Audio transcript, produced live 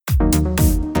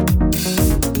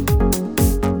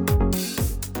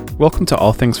Welcome to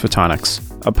All Things Photonics,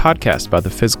 a podcast about the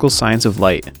physical science of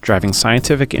light driving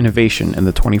scientific innovation in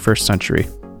the 21st century.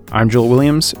 I'm Joel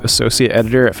Williams, Associate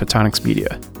Editor at Photonics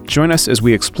Media. Join us as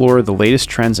we explore the latest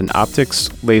trends in optics,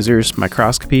 lasers,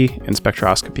 microscopy, and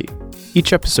spectroscopy.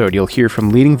 Each episode, you'll hear from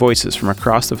leading voices from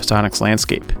across the photonics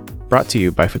landscape, brought to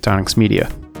you by Photonics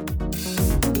Media.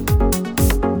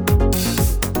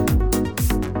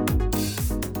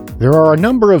 There are a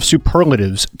number of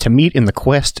superlatives to meet in the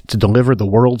quest to deliver the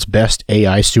world's best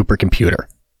AI supercomputer.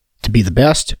 To be the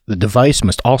best, the device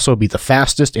must also be the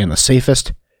fastest and the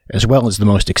safest, as well as the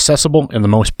most accessible and the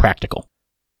most practical.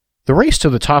 The race to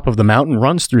the top of the mountain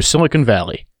runs through Silicon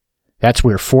Valley. That's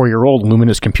where 4-year-old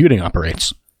Luminous Computing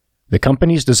operates. The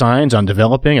company's designs on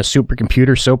developing a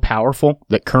supercomputer so powerful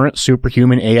that current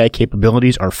superhuman AI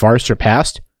capabilities are far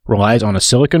surpassed relies on a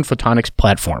silicon photonics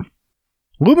platform.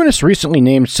 Luminous recently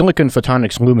named Silicon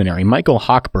Photonics luminary Michael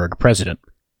Hochberg president.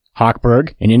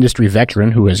 Hochberg, an industry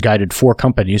veteran who has guided 4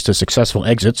 companies to successful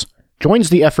exits, joins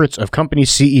the efforts of company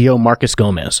CEO Marcus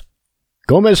Gomez.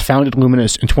 Gomez founded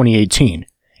Luminous in 2018,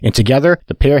 and together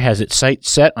the pair has its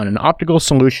sights set on an optical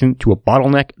solution to a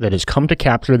bottleneck that has come to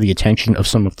capture the attention of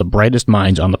some of the brightest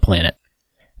minds on the planet.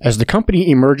 As the company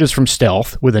emerges from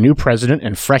stealth with a new president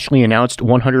and freshly announced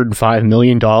 $105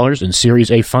 million in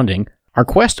Series A funding, our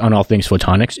quest on All Things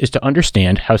Photonics is to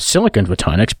understand how silicon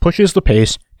photonics pushes the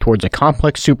pace towards a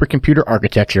complex supercomputer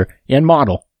architecture and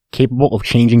model capable of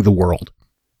changing the world.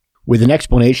 With an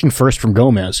explanation first from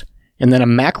Gomez, and then a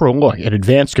macro look at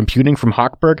advanced computing from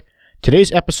Hochberg,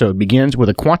 today's episode begins with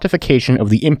a quantification of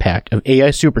the impact of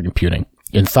AI supercomputing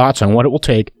and thoughts on what it will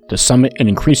take to summit an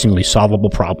increasingly solvable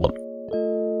problem.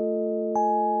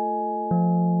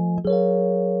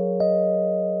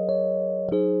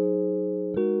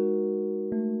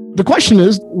 The question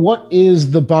is, what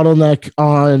is the bottleneck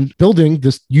on building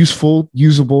this useful,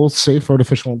 usable, safe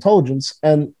artificial intelligence?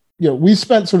 And, we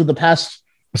spent sort of the past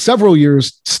several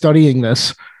years studying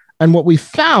this. And what we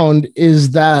found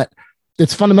is that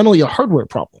it's fundamentally a hardware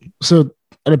problem. So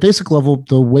at a basic level,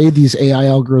 the way these AI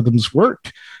algorithms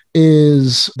work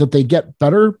is that they get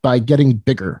better by getting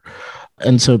bigger.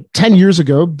 And so 10 years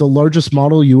ago, the largest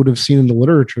model you would have seen in the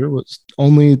literature was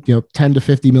only 10 to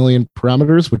 50 million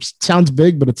parameters, which sounds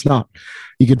big, but it's not.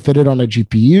 You could fit it on a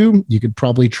GPU. You could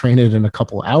probably train it in a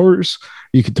couple hours.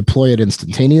 You could deploy it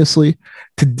instantaneously.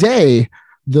 Today,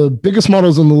 the biggest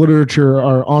models in the literature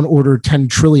are on order 10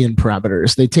 trillion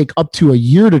parameters. They take up to a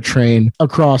year to train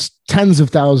across tens of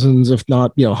thousands, if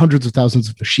not hundreds of thousands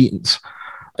of machines.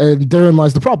 And therein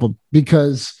lies the problem,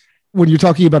 because when you're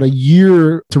talking about a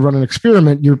year to run an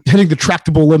experiment, you're hitting the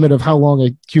tractable limit of how long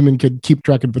a human could keep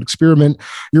track of an experiment.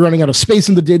 You're running out of space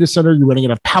in the data center. You're running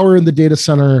out of power in the data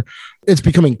center. It's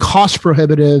becoming cost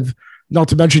prohibitive. Not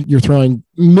to mention, you're throwing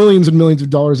millions and millions of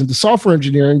dollars into software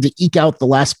engineering to eke out the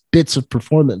last bits of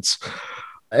performance.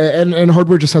 And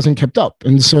hardware just hasn't kept up.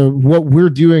 And so what we're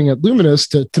doing at Luminous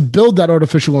to build that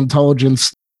artificial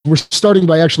intelligence, we're starting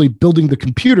by actually building the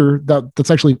computer that's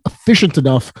actually efficient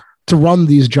enough to run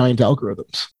these giant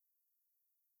algorithms.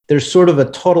 There's sort of a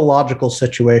tautological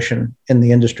situation in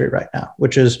the industry right now,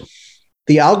 which is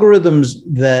the algorithms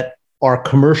that are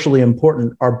commercially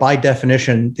important are by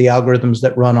definition the algorithms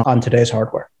that run on today's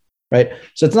hardware, right?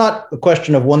 So it's not a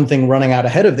question of one thing running out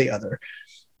ahead of the other.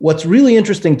 What's really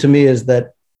interesting to me is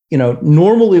that,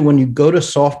 normally when you go to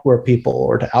software people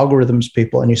or to algorithms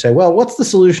people and you say, well, what's the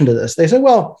solution to this? They say,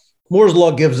 well, Moore's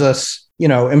law gives us,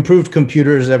 improved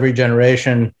computers every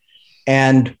generation.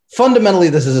 And fundamentally,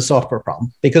 this is a software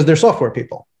problem because they're software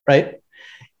people, right?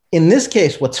 In this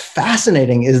case, what's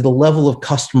fascinating is the level of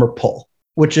customer pull,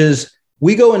 which is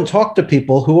we go and talk to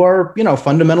people who are,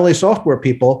 fundamentally software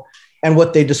people. And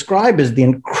what they describe is the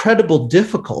incredible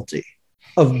difficulty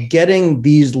of getting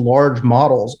these large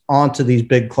models onto these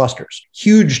big clusters,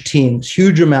 huge teams,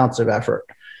 huge amounts of effort.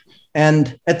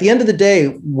 And at the end of the day,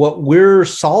 what we're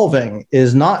solving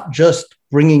is not just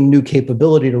bringing new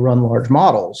capability to run large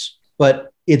models,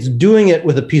 but it's doing it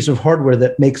with a piece of hardware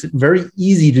that makes it very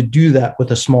easy to do that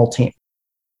with a small team.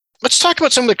 Let's talk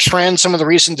about some of the trends, some of the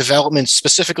recent developments,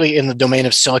 specifically in the domain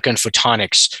of silicon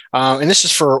photonics. And this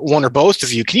is for one or both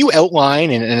of you. Can you outline,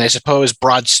 and I suppose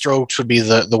broad strokes would be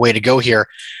the way to go here,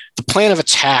 the plan of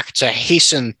attack to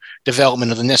hasten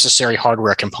development of the necessary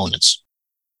hardware components?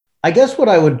 I guess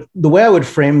the way I would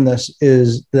frame this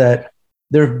is that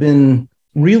there have been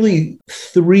really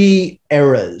 3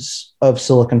 eras of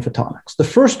silicon photonics. The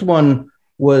first one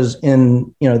was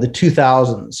in the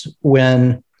 2000s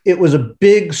when it was a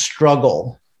big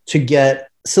struggle to get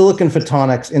silicon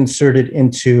photonics inserted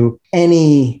into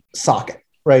any socket,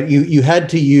 right? You had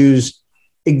to use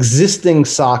existing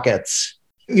sockets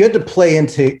you had to play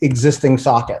into existing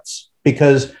sockets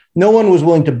because no one was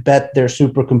willing to bet their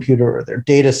supercomputer or their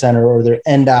data center or their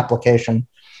end application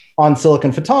on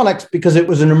silicon photonics because it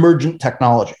was an emergent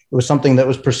technology. It was something that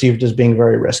was perceived as being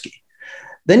very risky.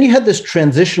 Then you had this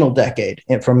transitional decade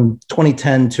from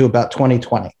 2010 to about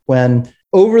 2020, when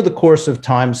over the course of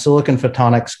time, silicon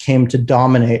photonics came to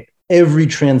dominate every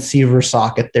transceiver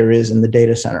socket there is in the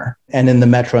data center and in the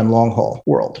metro and long haul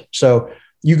world. So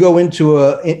you go into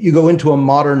a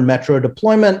modern metro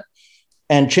deployment,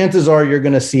 and chances are you're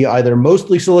going to see either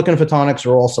mostly silicon photonics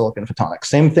or all silicon photonics.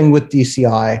 Same thing with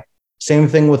DCI, same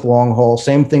thing with long haul,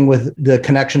 same thing with the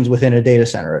connections within a data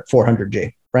center at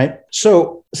 400G, right?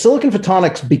 So silicon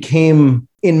photonics became,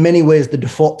 in many ways, the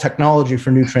default technology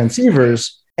for new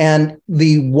transceivers. And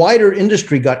the wider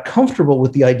industry got comfortable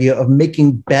with the idea of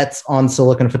making bets on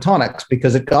silicon photonics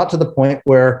because it got to the point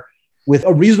where with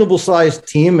a reasonable sized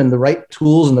team and the right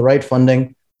tools and the right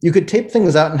funding, you could tape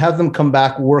things out and have them come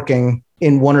back working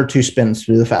in 1 or 2 spins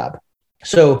through the fab.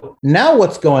 So now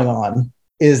what's going on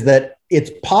is that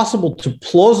it's possible to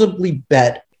plausibly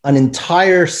bet an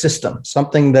entire system,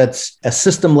 something that's a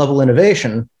system level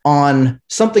innovation, on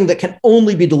something that can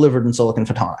only be delivered in silicon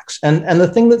photonics. And the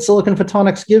thing that silicon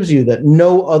photonics gives you that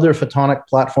no other photonic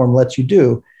platform lets you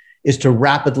do is to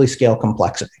rapidly scale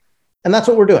complexity. And that's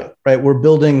what we're doing, right? We're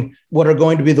building what are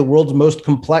going to be the world's most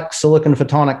complex silicon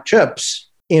photonic chips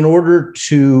in order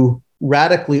to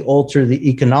radically alter the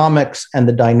economics and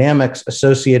the dynamics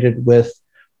associated with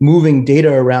moving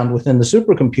data around within the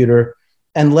supercomputer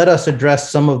and let us address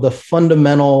some of the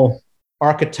fundamental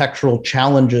architectural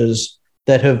challenges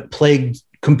that have plagued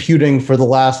computing for the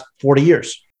last 40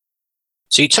 years.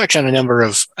 So you touch on a number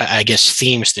of,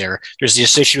 themes there. There's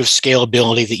this issue of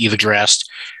scalability that you've addressed,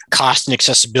 cost and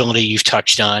accessibility you've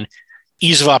touched on,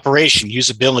 ease of operation,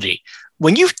 usability.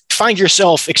 When you find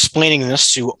yourself explaining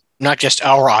this to not just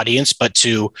our audience, but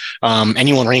to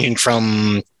anyone ranging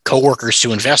from coworkers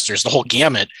to investors, the whole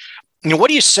gamut, what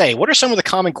do you say? What are some of the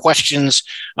common questions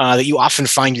that you often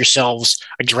find yourselves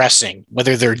addressing,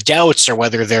 whether they're doubts or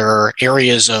whether they're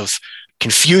areas of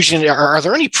confusion? Are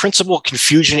there any principal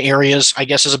confusion areas, I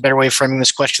guess is a better way of framing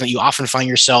this question, that you often find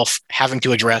yourself having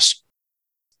to address?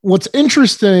 What's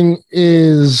interesting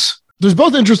is there's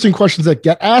both interesting questions that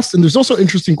get asked, and there's also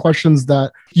interesting questions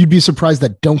that you'd be surprised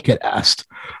that don't get asked.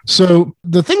 So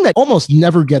the thing that almost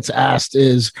never gets asked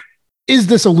is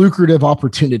this a lucrative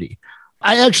opportunity?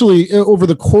 I actually, over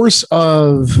the course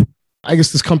of, I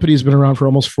guess this company has been around for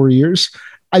almost 4 years,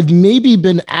 I've maybe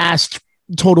been asked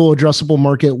total addressable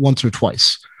market once or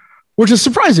twice, which is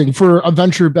surprising for a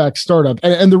venture-backed startup.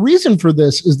 And the reason for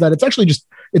this is that it's actually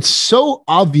it's so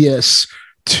obvious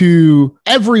to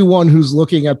everyone who's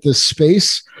looking at this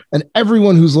space and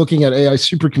everyone who's looking at AI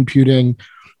supercomputing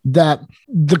that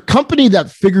the company that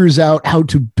figures out how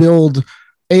to build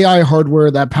AI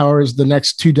hardware that powers the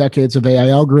next 2 decades of AI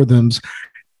algorithms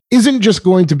isn't just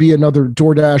going to be another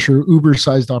DoorDash or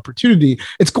Uber-sized opportunity.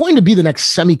 It's going to be the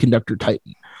next semiconductor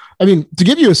titan. I mean, to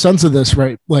give you a sense of this,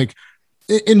 right? Like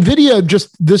NVIDIA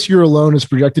just this year alone is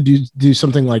projected to do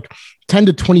something like $10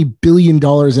 to $20 billion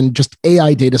in just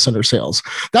AI data center sales.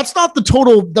 That's not the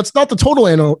total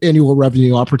annual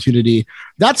revenue opportunity.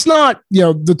 That's not,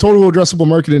 the total addressable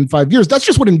market in 5 years. That's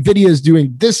just what NVIDIA is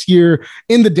doing this year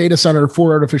in the data center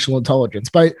for artificial intelligence.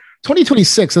 By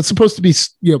 2026, that's supposed to be,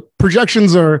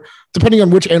 projections are, depending on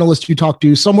which analyst you talk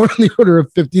to, somewhere in the order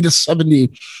of $50 to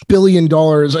 $70 billion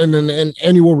in an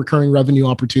annual recurring revenue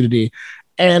opportunity.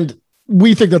 And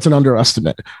we think that's an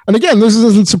underestimate. And again, this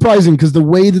isn't surprising because the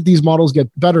way that these models get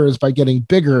better is by getting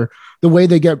bigger. The way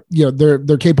they get,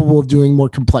 they're capable of doing more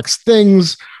complex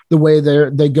things. The way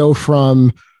they go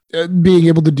from being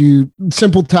able to do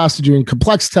simple tasks to doing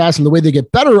complex tasks, and the way they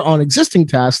get better on existing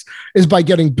tasks is by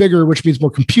getting bigger, which means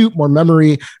more compute, more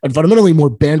memory, and fundamentally more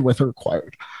bandwidth are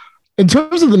required. In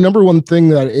terms of the number one thing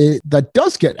that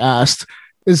does get asked,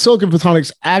 is silicon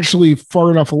photonics actually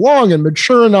far enough along and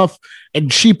mature enough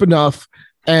and cheap enough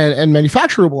and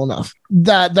manufacturable enough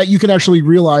that you can actually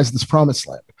realize this promised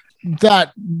land?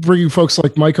 That bringing folks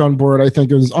like Mike on board, I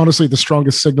think, is honestly the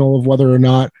strongest signal of whether or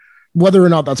not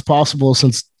that's possible,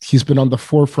 since he's been on the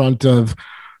forefront of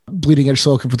bleeding edge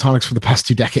silicon photonics for the past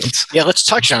 2 decades. Yeah, let's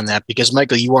touch on that because,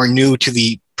 Michael, you are new to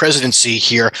the presidency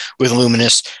here with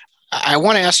Luminous. I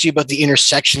want to ask you about the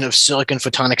intersection of silicon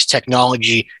photonics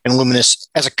technology and Luminous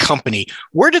as a company.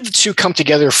 Where did the two come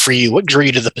together for you? What drew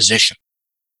you to the position?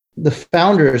 The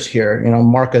founders here,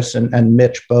 Marcus and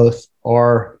Mitch both,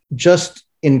 are just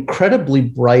incredibly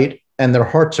bright and their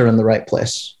hearts are in the right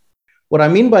place. What I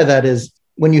mean by that is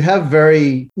when you have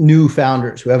very new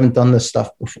founders who haven't done this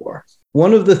stuff before,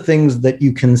 one of the things that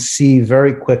you can see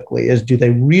very quickly is, do they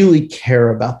really care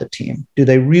about the team? Do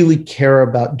they really care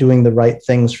about doing the right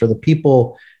things for the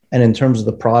people and in terms of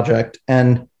the project?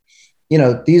 And,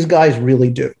 these guys really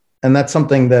do. And that's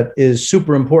something that is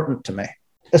super important to me,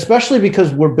 especially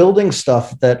because we're building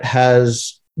stuff that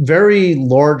has very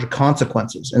large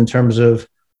consequences in terms of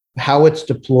how it's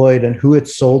deployed and who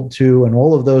it's sold to and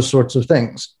all of those sorts of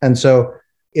things. And so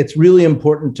it's really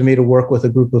important to me to work with a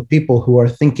group of people who are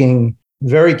thinking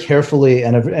very carefully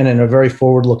and in a very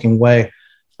forward-looking way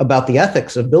about the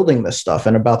ethics of building this stuff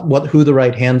and about who the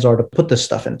right hands are to put this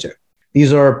stuff into.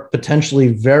 These are potentially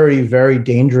very, very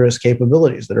dangerous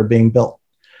capabilities that are being built.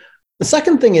 The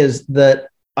second thing is that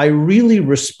I really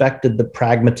respected the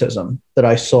pragmatism that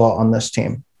I saw on this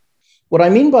team. What I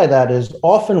mean by that is,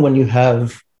 often when you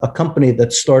have a company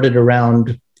that started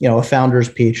around, a founder's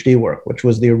PhD work, which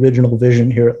was the original vision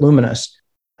here at Luminous.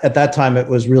 At that time, it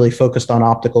was really focused on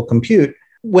optical compute.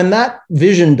 When that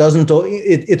vision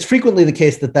it's frequently the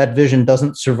case that vision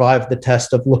doesn't survive the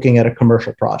test of looking at a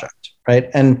commercial project, right?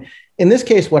 And in this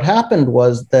case, what happened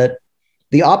was that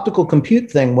the optical compute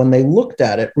thing, when they looked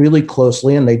at it really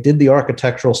closely and they did the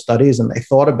architectural studies and they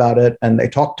thought about it and they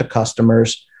talked to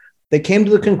customers, they came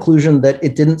to the conclusion that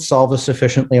it didn't solve a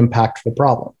sufficiently impactful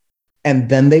problem. And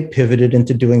then they pivoted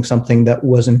into doing something that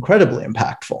was incredibly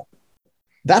impactful.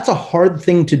 That's a hard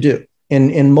thing to do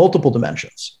in multiple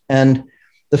dimensions. And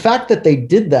the fact that they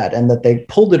did that and that they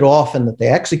pulled it off and that they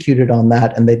executed on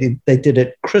that and they did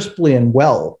it crisply and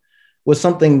well was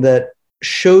something that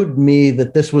showed me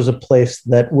that this was a place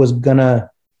that was going to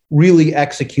really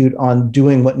execute on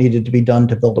doing what needed to be done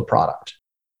to build a product.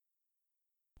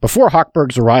 Before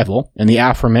Hochberg's arrival and the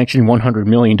aforementioned $100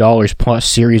 million plus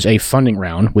Series A funding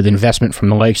round with investment from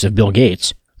the likes of Bill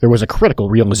Gates, there was a critical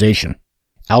realization.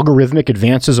 Algorithmic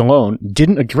advances alone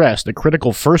didn't address the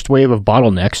critical first wave of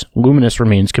bottlenecks Luminous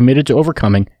remains committed to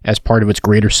overcoming as part of its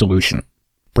greater solution.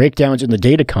 Breakdowns in the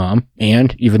datacom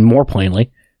and, even more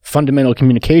plainly, fundamental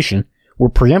communication were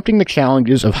preempting the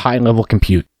challenges of high-level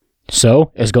compute.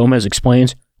 So, as Gomez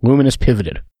explains, Luminous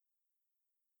pivoted.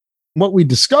 What we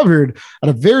discovered at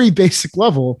a very basic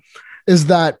level is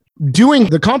that doing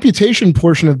the computation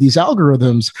portion of these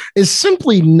algorithms is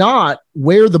simply not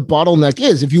where the bottleneck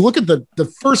is. If you look at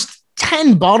the first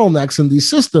 10 bottlenecks in these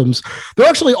systems, they're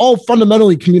actually all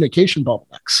fundamentally communication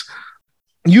bottlenecks.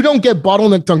 You don't get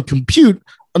bottlenecked on compute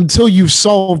until you've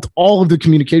solved all of the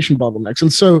communication bottlenecks.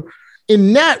 And so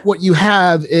in net, what you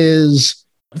have is,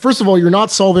 first of all, you're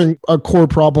not solving a core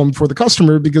problem for the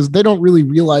customer because they don't really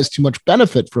realize too much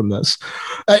benefit from this.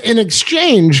 In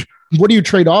exchange, what do you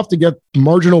trade off to get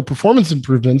marginal performance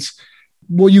improvements?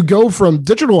 Well, you go from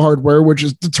digital hardware, which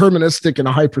is deterministic and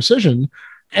high precision,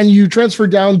 and you transfer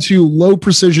down to low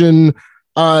precision,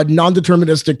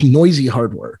 non-deterministic, noisy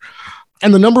hardware.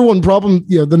 And the number one problem,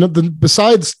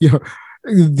 besides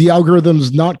the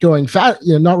algorithms not going fast,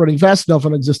 not running fast enough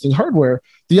on existing hardware,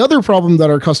 the other problem that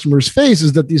our customers face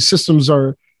is that these systems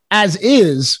are, as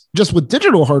is, just with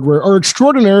digital hardware, are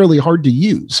extraordinarily hard to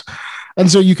use. And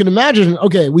so you can imagine,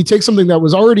 okay, we take something that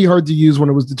was already hard to use when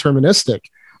it was deterministic,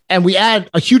 and we add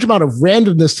a huge amount of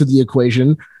randomness to the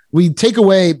equation. We take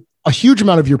away a huge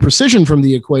amount of your precision from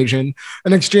the equation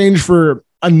in exchange for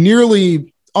a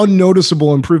nearly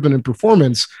unnoticeable improvement in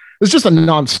performance. It's just a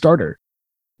non-starter.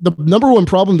 The number one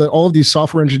problem that all of these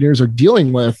software engineers are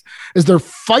dealing with is they're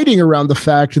fighting around the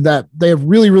fact that they have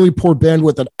really, really poor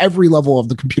bandwidth at every level of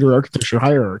the computer architecture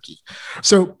hierarchy.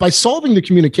 So by solving the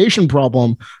communication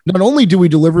problem, not only do we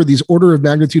deliver these order of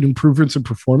magnitude improvements in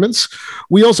performance,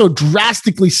 we also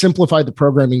drastically simplify the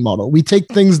programming model. We take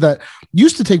things that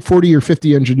used to take 40 or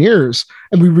 50 engineers,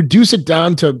 and we reduce it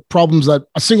down to problems that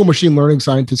a single machine learning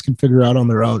scientist can figure out on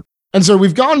their own. And so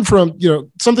we've gone from,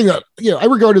 something that, I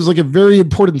regard as like a very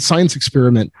important science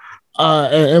experiment,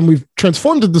 and we've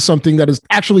transformed it into something that is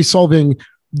actually solving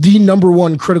the number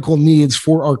one critical needs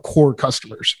for our core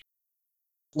customers.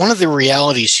 One of the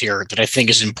realities here that I think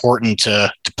is important to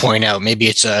point out, maybe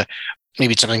it's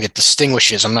something that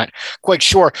distinguishes, I'm not quite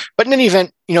sure, but in any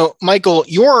event, Michael,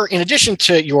 in addition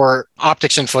to your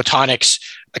optics and photonics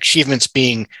achievements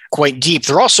being quite deep,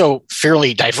 they're also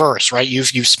fairly diverse, right?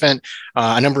 You've spent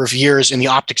a number of years in the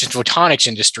optics and photonics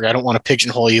industry. I don't want to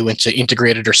pigeonhole you into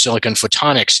integrated or silicon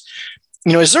photonics.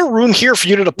 Is there room here for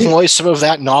you to deploy some of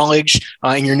that knowledge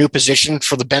in your new position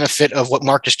for the benefit of what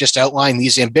Marcus just outlined,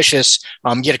 these ambitious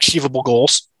yet achievable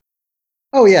goals?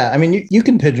 Oh, yeah. I mean, you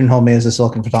can pigeonhole me as a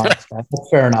silicon photonics guy. That's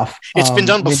fair enough. It's been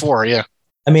done before, yeah.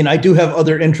 I mean, I do have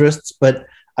other interests, but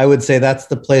I would say that's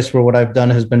the place where what I've done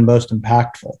has been most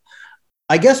impactful.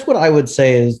 I guess what I would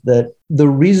say is that the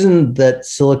reason that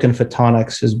silicon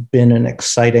photonics has been an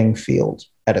exciting field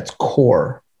at its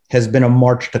core has been a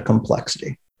march to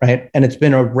complexity, right? And it's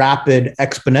been a rapid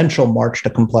exponential march to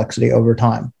complexity over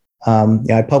time.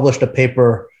 I published a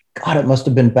paper, God, it must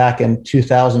have been back in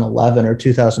 2011 or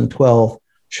 2012,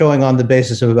 showing on the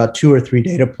basis of about 2 or 3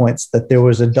 data points that there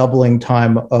was a doubling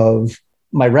time of,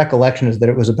 my recollection is that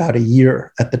it was about a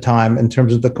year at the time in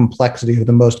terms of the complexity of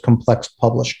the most complex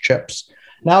published chips.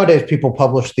 Nowadays, people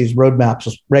publish these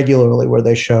roadmaps regularly where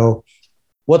they show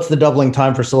what's the doubling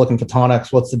time for silicon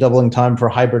photonics, what's the doubling time for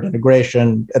hybrid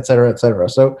integration, et cetera, et cetera.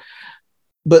 So,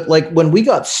 but like when we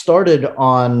got started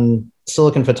on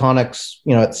silicon photonics,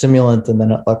 at Simulant and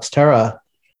then at Luxtera,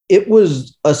 it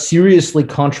was a seriously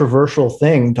controversial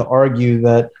thing to argue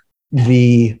that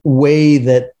the way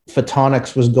that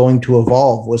photonics was going to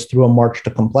evolve was through a march to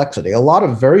complexity. A lot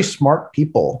of very smart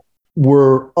people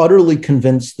were utterly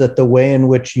convinced that the way in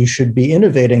which you should be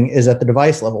innovating is at the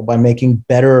device level by making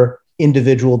better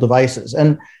individual devices.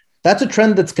 And that's a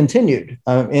trend that's continued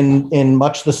in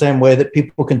much the same way that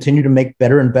people continue to make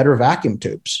better and better vacuum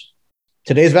tubes.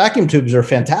 Today's vacuum tubes are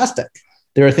fantastic.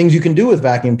 There are things you can do with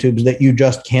vacuum tubes that you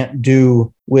just can't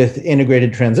do with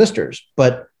integrated transistors.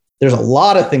 But there's a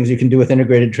lot of things you can do with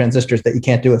integrated transistors that you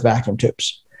can't do with vacuum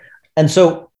tubes. And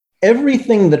so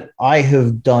everything that I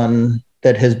have done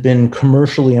that has been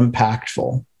commercially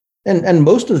impactful, and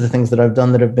most of the things that I've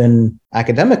done that have been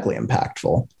academically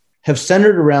impactful, have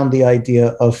centered around the idea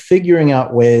of figuring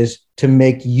out ways to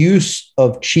make use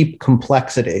of cheap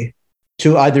complexity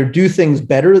to either do things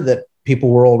better that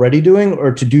people were already doing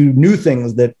or to do new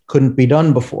things that couldn't be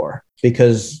done before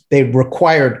because they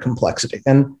required complexity.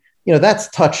 And that's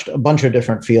touched a bunch of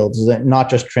different fields, not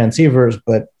just transceivers,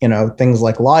 but things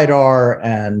like LiDAR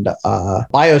and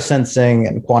biosensing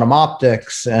and quantum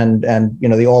optics and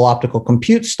the all optical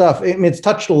compute stuff. It's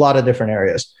touched a lot of different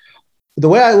areas. The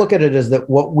way I look at it is that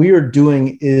what we are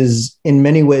doing is in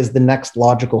many ways the next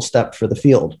logical step for the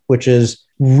field, which is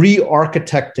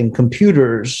re-architecting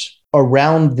computers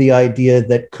around the idea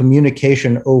that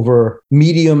communication over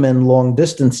medium and long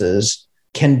distances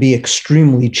can be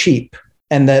extremely cheap.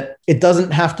 And that it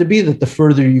doesn't have to be that the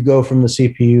further you go from the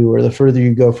CPU or the further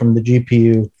you go from the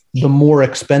GPU, the more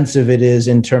expensive it is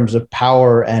in terms of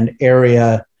power and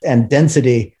area and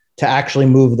density to actually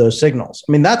move those signals.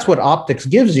 I mean, that's what optics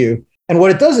gives you. And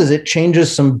what it does is it changes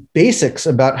some basics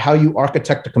about how you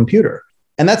architect a computer.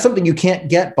 And that's something you can't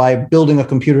get by building a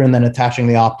computer and then attaching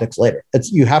the optics later.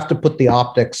 You have to put the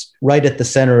optics right at the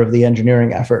center of the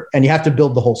engineering effort, and you have to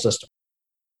build the whole system.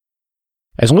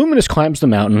 As Luminous climbs the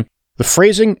mountain, the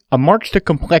phrasing, a march to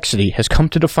complexity, has come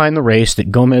to define the race that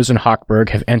Gomez and Hochberg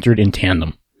have entered in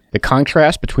tandem. The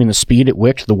contrast between the speed at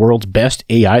which the world's best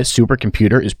AI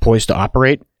supercomputer is poised to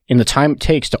operate and the time it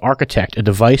takes to architect a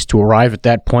device to arrive at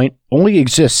that point only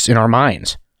exists in our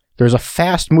minds. There's a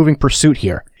fast-moving pursuit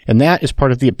here, and that is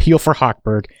part of the appeal for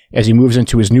Hochberg as he moves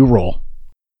into his new role.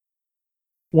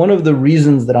 One of the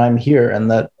reasons that I'm here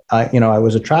and that I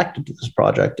was attracted to this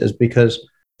project is because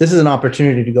this is an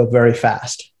opportunity to go very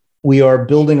fast. We are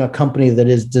building a company that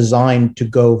is designed to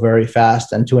go very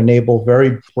fast and to enable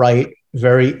very bright,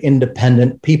 very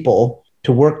independent people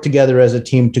to work together as a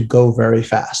team to go very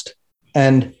fast.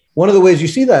 And one of the ways you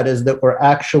see that is that we're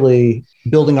actually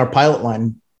building our pilot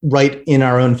line right in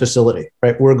our own facility,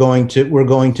 right? We're going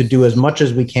to do as much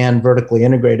as we can vertically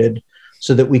integrated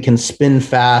so that we can spin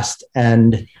fast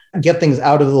and get things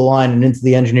out of the line and into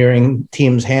the engineering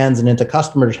team's hands and into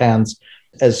customers' hands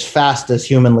as fast as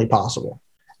humanly possible.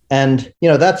 And,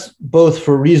 that's both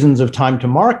for reasons of time to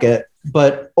market,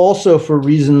 but also for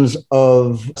reasons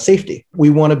of safety. We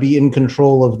want to be in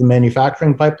control of the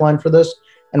manufacturing pipeline for this,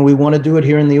 and we want to do it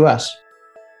here in the US.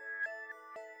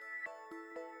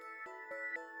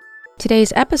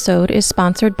 Today's episode is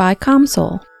sponsored by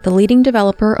COMSOL, the leading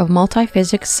developer of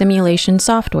multiphysics simulation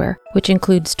software, which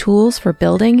includes tools for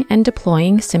building and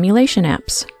deploying simulation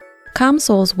apps.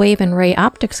 COMSOL's wave and ray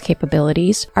optics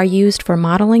capabilities are used for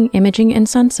modeling, imaging, and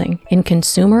sensing in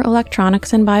consumer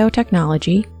electronics and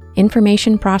biotechnology,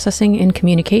 information processing and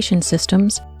communication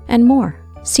systems, and more.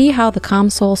 See how the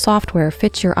COMSOL software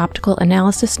fits your optical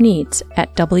analysis needs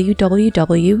at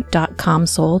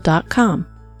www.comsol.com.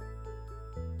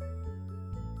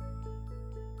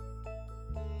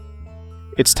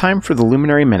 It's time for the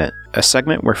Luminary Minute, a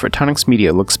segment where Photonics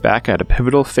Media looks back at a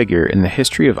pivotal figure in the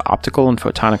history of optical and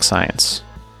photonic science.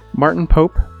 Martin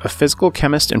Pope, a physical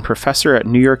chemist and professor at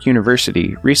New York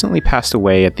University, recently passed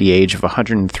away at the age of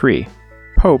 103.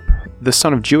 Pope, the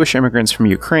son of Jewish immigrants from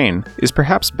Ukraine, is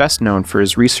perhaps best known for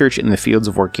his research in the fields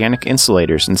of organic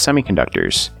insulators and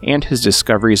semiconductors, and his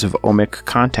discoveries of ohmic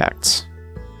contacts.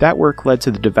 That work led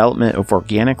to the development of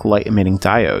organic light-emitting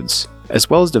diodes, as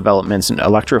well as developments in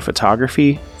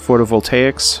electrophotography,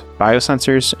 photovoltaics,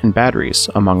 biosensors, and batteries,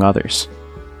 among others.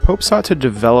 Pope sought to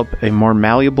develop a more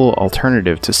malleable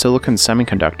alternative to silicon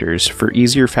semiconductors for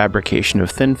easier fabrication of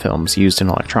thin films used in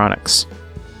electronics.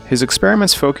 His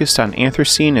experiments focused on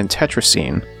anthracene and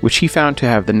tetracene, which he found to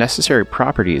have the necessary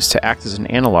properties to act as an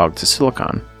analog to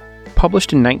silicon.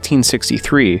 Published in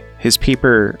 1963, his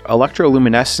paper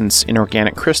Electroluminescence in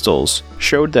Organic Crystals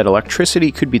showed that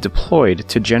electricity could be deployed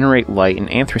to generate light in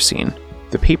anthracene.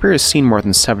 The paper has seen more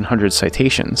than 700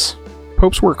 citations.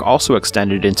 Pope's work also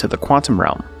extended into the quantum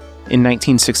realm. In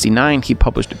 1969, he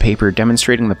published a paper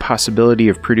demonstrating the possibility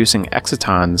of producing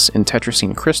excitons in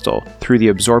tetracene crystal through the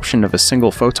absorption of a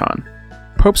single photon.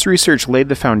 Pope's research laid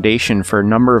the foundation for a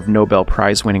number of Nobel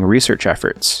Prize-winning research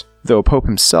efforts, though Pope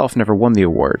himself never won the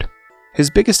award. His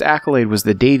biggest accolade was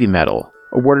the Davy Medal,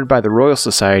 awarded by the Royal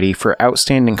Society for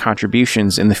outstanding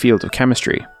contributions in the field of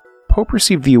chemistry. Pope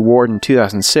received the award in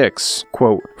 2006,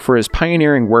 quote, for his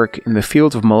pioneering work in the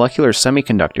field of molecular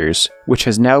semiconductors, which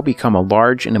has now become a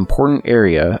large and important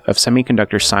area of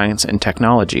semiconductor science and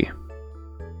technology.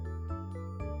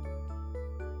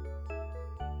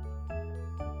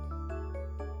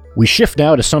 We shift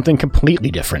now to something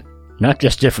completely different. Not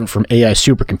just different from AI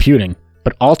supercomputing,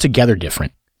 but altogether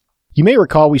different. You may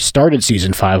recall we started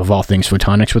Season 5 of All Things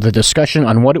Photonics with a discussion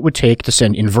on what it would take to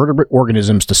send invertebrate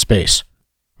organisms to space.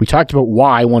 We talked about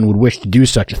why one would wish to do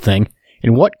such a thing,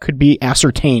 and what could be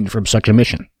ascertained from such a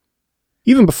mission.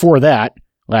 Even before that,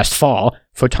 last fall,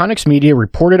 Photonics Media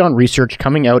reported on research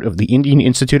coming out of the Indian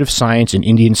Institute of Science and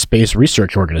Indian Space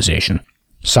Research Organization.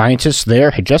 Scientists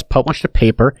there had just published a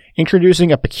paper introducing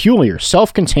a peculiar,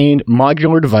 self-contained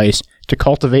modular device to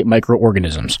cultivate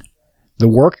microorganisms. The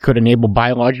work could enable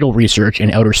biological research in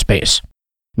outer space.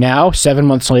 Now, 7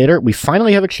 months later, we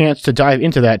finally have a chance to dive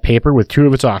into that paper with two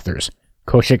of its authors,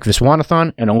 Kaushik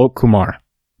Viswanathan and Alok Kumar.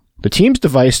 The team's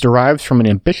device derives from an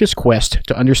ambitious quest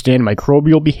to understand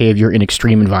microbial behavior in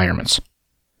extreme environments.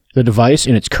 The device,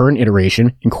 in its current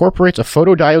iteration, incorporates a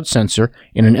photodiode sensor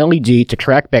and an LED to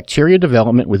track bacteria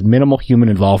development with minimal human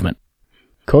involvement.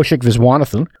 Kaushik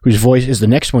Viswanathan, whose voice is the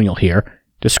next one you'll hear,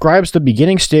 describes the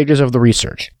beginning stages of the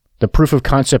research. The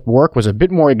proof-of-concept work was a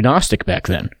bit more agnostic back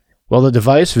then. While the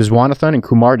device Viswanathan and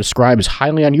Kumar describe as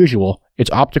highly unusual, its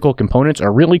optical components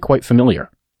are really quite familiar.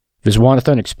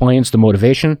 Viswanathan explains the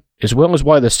motivation, as well as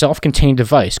why the self-contained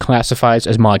device classifies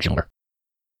as modular.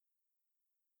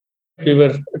 We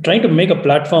were trying to make a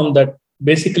platform that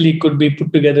basically could be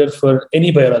put together for any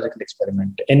biological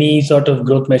experiment, any sort of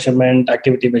growth measurement,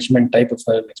 activity measurement type of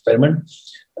an experiment,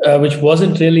 which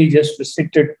wasn't really just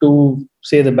restricted to,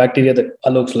 say, the bacteria that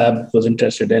Alok's lab was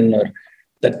interested in or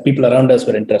that people around us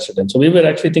were interested in. So we were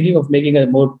actually thinking of making a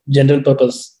more general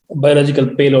purpose biological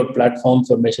payload platform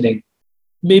for measuring,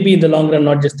 maybe in the long run,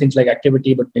 not just things like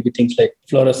activity, but maybe things like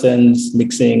fluorescence,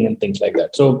 mixing, and things like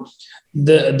that. So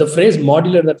the phrase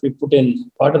modular that we put in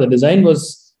part of the design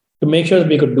was to make sure that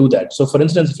we could do that. So for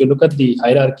instance, if you look at the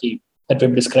hierarchy that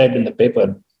we've described in the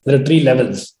paper, there are 3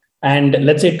 levels. And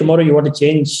let's say tomorrow you want to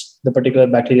change the particular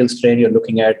bacterial strain you're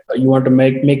looking at. You want to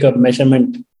make a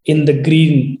measurement in the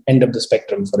green end of the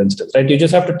spectrum, for instance, right? You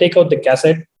just have to take out the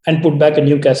cassette and put back a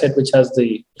new cassette, which has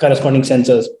the corresponding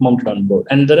sensors mounted on board.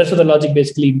 And the rest of the logic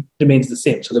basically remains the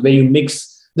same. So the way you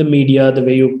mix the media, the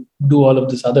way you do all of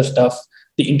this other stuff,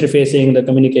 the interfacing, the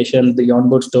communication, the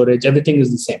onboard storage, everything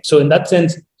is the same. So in that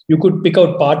sense, you could pick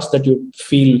out parts that you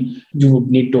feel you would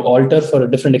need to alter for a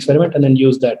different experiment and then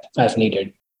use that as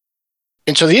needed.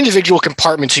 And so the individual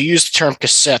compartments, you use the term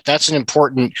cassette, that's an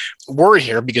important word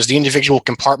here because the individual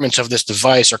compartments of this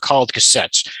device are called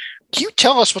cassettes. Can you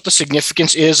tell us what the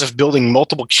significance is of building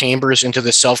multiple chambers into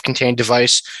the self-contained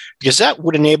device? Because that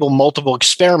would enable multiple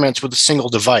experiments with a single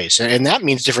device. And that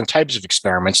means different types of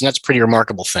experiments. And that's a pretty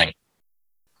remarkable thing.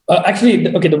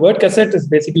 The word cassette is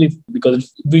basically because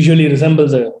it visually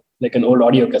resembles like an old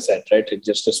audio cassette, right? It's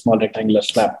just a small rectangular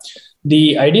slab.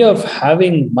 The idea of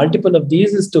having multiple of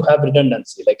these is to have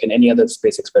redundancy, like in any other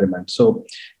space experiment. So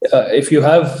if you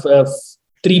have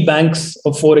 3 banks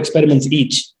of 4 experiments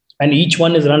each, and each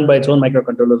one is run by its own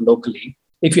microcontroller locally,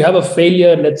 if you have a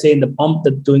failure, let's say in the pump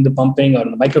that's doing the pumping or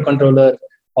in the microcontroller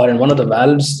or in one of the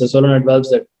valves, the solenoid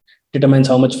valves that determines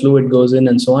how much fluid goes in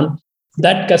and so on,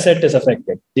 that cassette is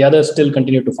affected. The others still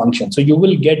continue to function. So you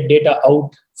will get data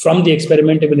out from the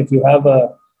experiment even if you have a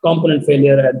component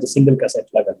failure at the single cassette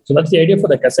level. So that's the idea for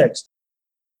the cassettes.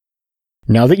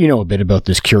 Now that you know a bit about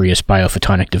this curious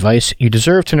biophotonic device, you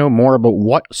deserve to know more about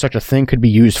what such a thing could be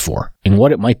used for and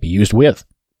what it might be used with.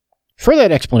 For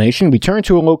that explanation, we turn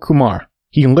to Alok Kumar,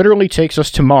 He literally takes us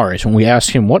to Mars when we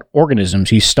ask him what organisms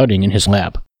he's studying in his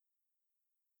lab.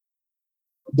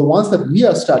 The ones that we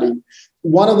are studying,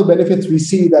 one of the benefits we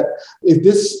see that if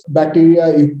this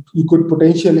bacteria, you could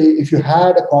potentially, if you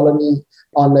had a colony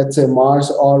on, let's say, Mars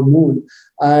or Moon,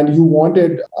 and you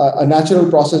wanted a natural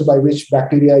process by which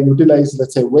bacteria utilize,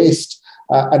 let's say, waste,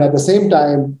 and at the same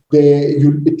time,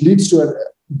 it leads to a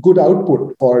good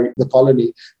output for the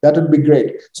colony, that would be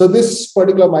great. So this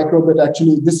particular microbe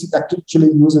actually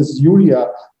uses urea,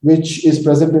 which is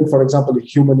present in, for example,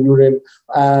 human urine.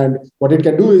 And what it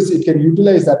can do is it can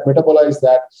utilize that, metabolize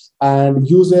that, and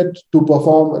use it to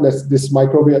perform this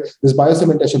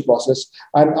biocementation process,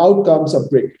 and out comes a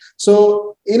brick.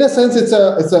 So in a sense, it's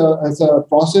a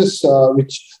process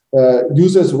which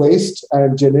uses waste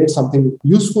and generates something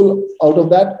useful out of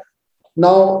that.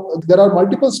 Now, there are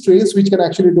multiple strains which can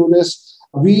actually do this.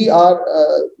 We are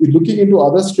looking into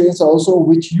other strains also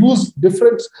which use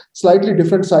slightly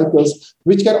different cycles,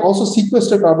 which can also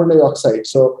sequester carbon dioxide.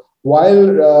 So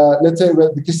while, let's say,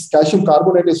 this calcium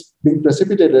carbonate is being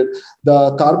precipitated,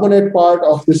 the carbonate part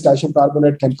of this calcium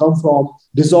carbonate can come from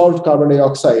dissolved carbon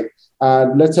dioxide.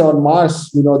 And let's say on Mars,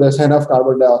 there's enough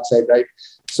carbon dioxide, right?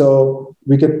 So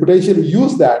we can potentially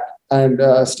use that and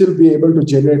still be able to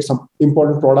generate some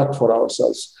important product for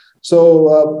ourselves.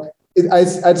 So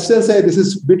I'd still say this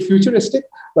is a bit futuristic,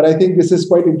 but I think this is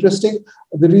quite interesting.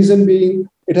 The reason being,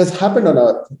 it has happened on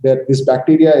Earth, that this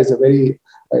bacteria is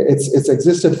it's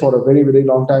existed for a very, very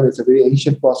long time. It's a very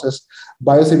ancient process.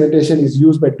 Biocementation is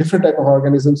used by different types of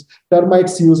organisms.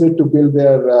 Termites use it to build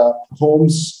their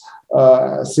homes.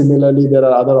 Similarly, there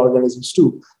are other organisms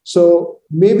too. So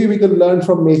maybe we can learn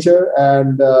from nature,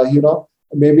 and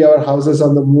maybe our houses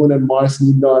on the Moon and Mars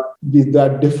need not be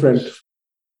that different.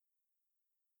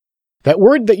 That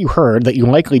word that you heard that you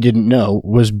likely didn't know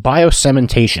was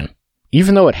biocementation.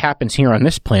 Even though it happens here on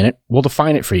this planet, we'll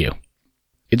define it for you.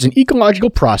 It's an ecological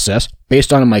process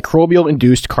based on a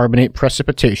microbial-induced carbonate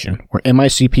precipitation, or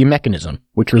MICP mechanism,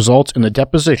 which results in the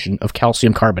deposition of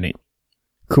calcium carbonate.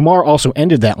 Kumar also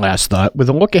ended that last thought with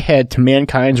a look ahead to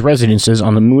mankind's residences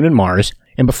on the Moon and Mars,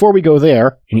 and before we go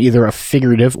there, in either a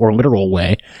figurative or literal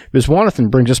way,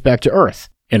 Viswanathan brings us back to Earth,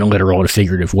 in a literal and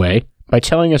figurative way, by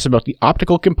telling us about the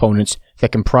optical components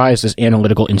that comprise this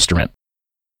analytical instrument.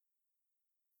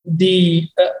 The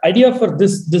idea for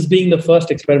this being the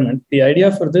first experiment, the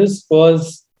idea for this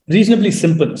was reasonably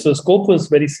simple. So scope was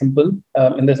very simple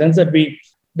in the sense that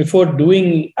before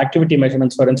doing activity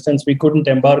measurements, for instance, we couldn't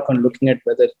embark on looking at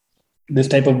whether this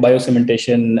type of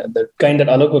biocementation, the kind that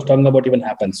Alok was talking about, even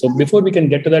happens. So before we can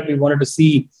get to that, we wanted to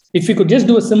see if we could just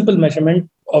do a simple measurement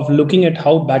of looking at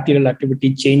how bacterial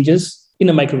activity changes in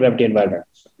a microgravity environment.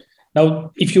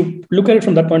 Now, if you look at it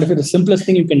from that point of view, the simplest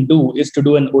thing you can do is to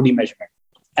do an OD measurement.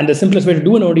 And the simplest way to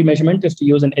do an OD measurement is to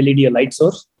use an LED, a light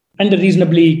source, and a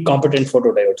reasonably competent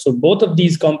photodiode. So both of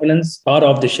these components are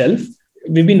off the shelf.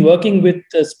 We've been working with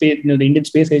the Indian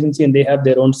Space Agency, and they have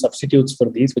their own substitutes for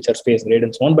these, which are space grade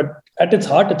and so on. But at its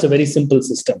heart, it's a very simple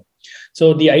system.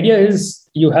 So the idea is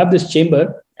you have this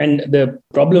chamber, and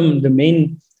the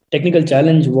main technical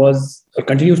challenge was, or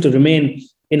continues to remain,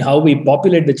 in how we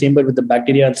populate the chamber with the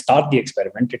bacteria and start the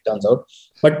experiment, it turns out.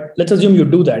 But let's assume you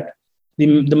do that.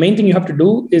 The main thing you have to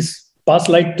do is pass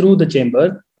light through the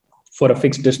chamber for a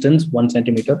fixed distance, 1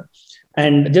 centimeter,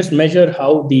 and just measure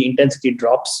how the intensity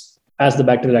drops as the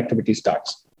bacterial activity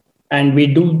starts. And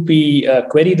we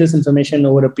query this information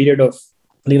over a period of,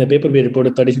 I think in the paper we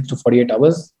reported 36 to 48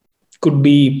 hours. Could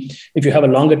be, if you have a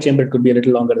longer chamber, it could be a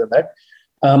little longer than that.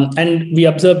 And we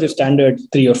observe the standard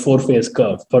 3 or 4 phase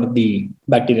curve for the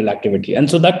bacterial activity.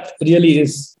 And so that really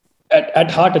is,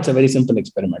 at heart, it's a very simple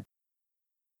experiment.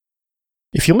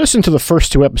 If you listen to the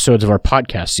first 2 episodes of our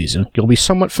podcast season, you'll be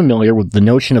somewhat familiar with the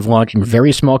notion of launching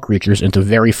very small creatures into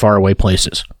very faraway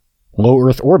places. Low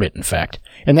Earth orbit, in fact.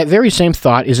 And that very same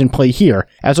thought is in play here,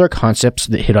 as are concepts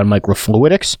that hit on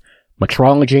microfluidics,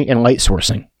 metrology, and light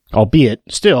sourcing, albeit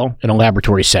still in a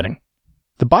laboratory setting.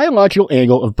 The biological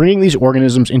angle of bringing these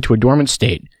organisms into a dormant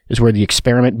state is where the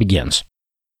experiment begins.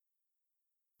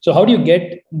 So how do you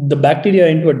get the bacteria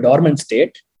into a dormant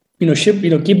state?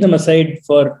 Keep them aside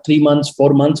for 3 months,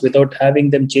 4 months without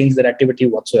having them change their activity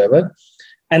whatsoever,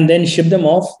 and then ship them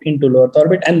off into low Earth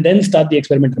orbit and then start the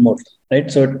experiment remotely,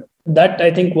 right? So that, I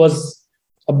think, was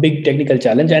a big technical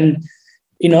challenge. And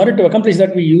in order to accomplish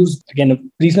that, we used, again, a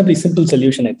reasonably simple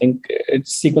solution, I think.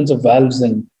 It's a sequence of valves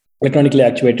and electronically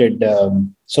actuated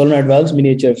solenoid valves,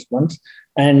 miniature ones,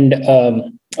 and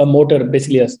a motor,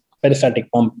 basically a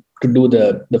peristaltic pump to do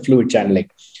the fluid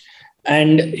channeling.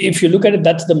 And if you look at it,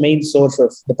 that's the main source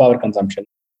of the power consumption.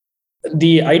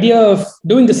 The idea of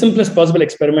doing the simplest possible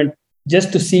experiment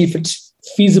just to see if it's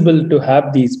feasible to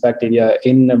have these bacteria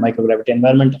in a microgravity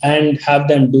environment and have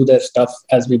them do their stuff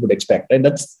as we would expect, right?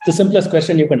 That's the simplest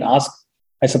question you can ask,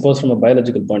 I suppose, from a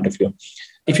biological point of view.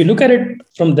 If you look at it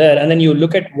from there, and then you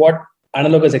look at what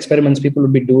analogous experiments people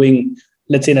would be doing,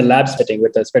 let's say in a lab setting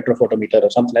with a spectrophotometer or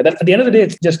something like that, at the end of the day,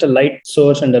 it's just a light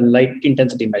source and a light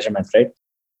intensity measurement, right?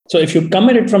 So if you come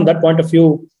at it from that point of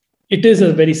view, it is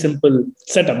a very simple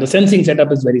setup. The sensing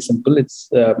setup is very simple. It's,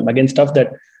 again, stuff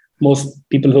that most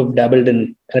people who've dabbled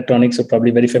in electronics are probably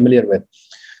very familiar with.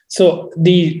 So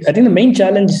I think the main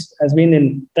challenge has been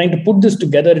in trying to put this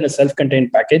together in a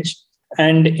self-contained package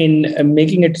and in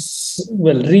making it,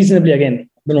 well, reasonably, again,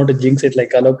 I don't know how to jinx it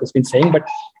like Alok has been saying, but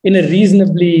in a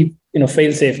reasonably,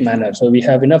 fail-safe manner. So we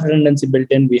have enough redundancy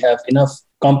built in, we have enough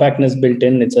compactness built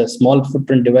in. It's a small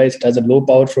footprint device, it has a low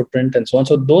power footprint and so on.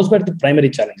 So those were the primary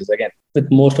challenges, again, with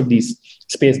most of these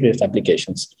space-based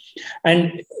applications.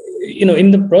 And, in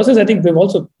the process, I think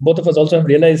both of us also have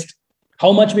realized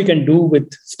how much we can do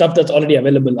with stuff that's already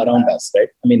available around us, right?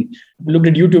 I mean, looked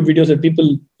at YouTube videos where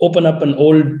people open up an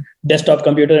old desktop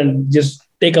computer and just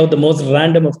take out the most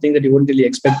random of things that you wouldn't really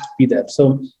expect to be there.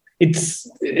 So it's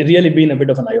really been a bit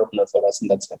of an eye-opener for us in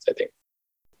that sense, I think.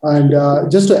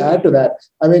 And just to add to that,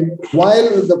 I mean,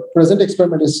 while the present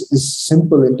experiment is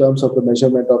simple in terms of the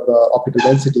measurement of the optical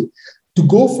density, to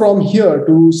go from here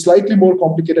to slightly more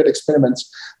complicated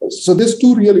experiments. So there's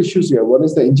two real issues here. One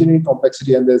is the engineering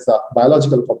complexity and there's the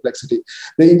biological complexity.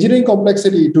 The engineering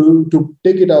complexity to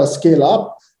take it a scale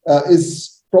up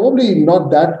is probably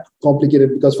not that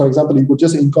complicated because, for example, you could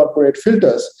just incorporate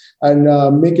filters and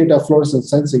make it a fluorescence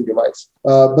sensing device.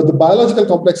 But the biological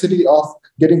complexity of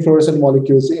getting fluorescent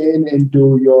molecules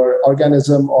into your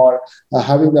organism or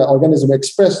having the organism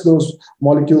express those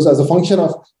molecules as a function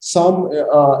of some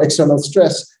external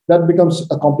stress, that becomes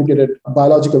a complicated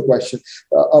biological question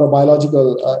or a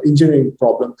biological engineering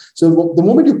problem. So the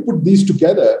moment you put these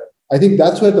together, I think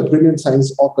that's where the brilliant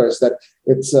science occurs, that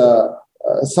it's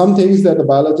some things that the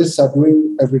biologists are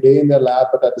doing every day in their lab,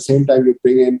 but at the same time you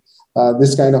bring in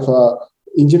this kind of a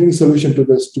engineering solution to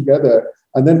this together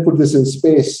and then put this in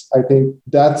space. I think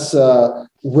that's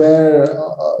where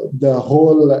the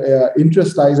whole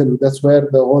interest lies, and that's where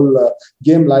the whole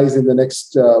game lies in the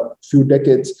next few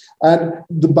decades. And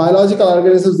the biological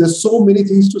organisms, there's so many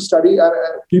things to study.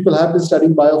 People have been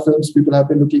studying biofilms. People have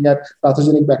been looking at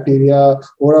pathogenic bacteria,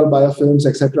 oral biofilms,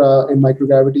 etc. in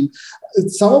microgravity.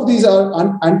 Some of these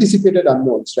are anticipated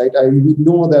unknowns, right? We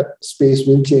know that space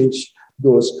will change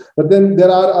those. But then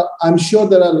I'm sure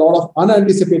there are a lot of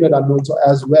unanticipated unknowns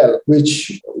as well,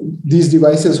 which these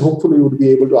devices hopefully would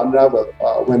be able to unravel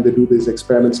when they do these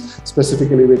experiments,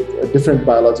 specifically with different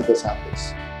biological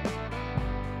samples.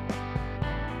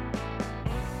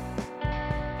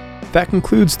 That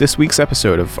concludes this week's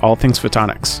episode of All Things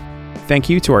Photonics. Thank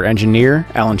you to our engineer,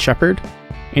 Alan Shepard,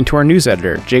 and to our news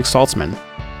editor, Jake Saltzman,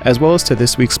 as well as to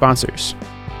this week's sponsors.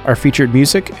 Our featured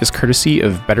music is courtesy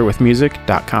of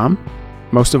betterwithmusic.com.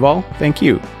 Most of all, thank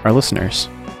you, our listeners.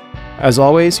 As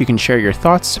always, you can share your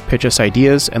thoughts, pitch us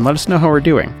ideas, and let us know how we're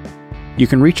doing. You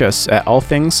can reach us at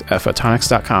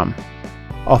allthings@photonics.com.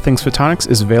 All Things Photonics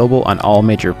is available on all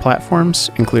major platforms,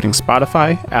 including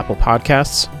Spotify, Apple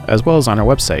Podcasts, as well as on our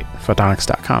website,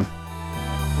 photonics.com.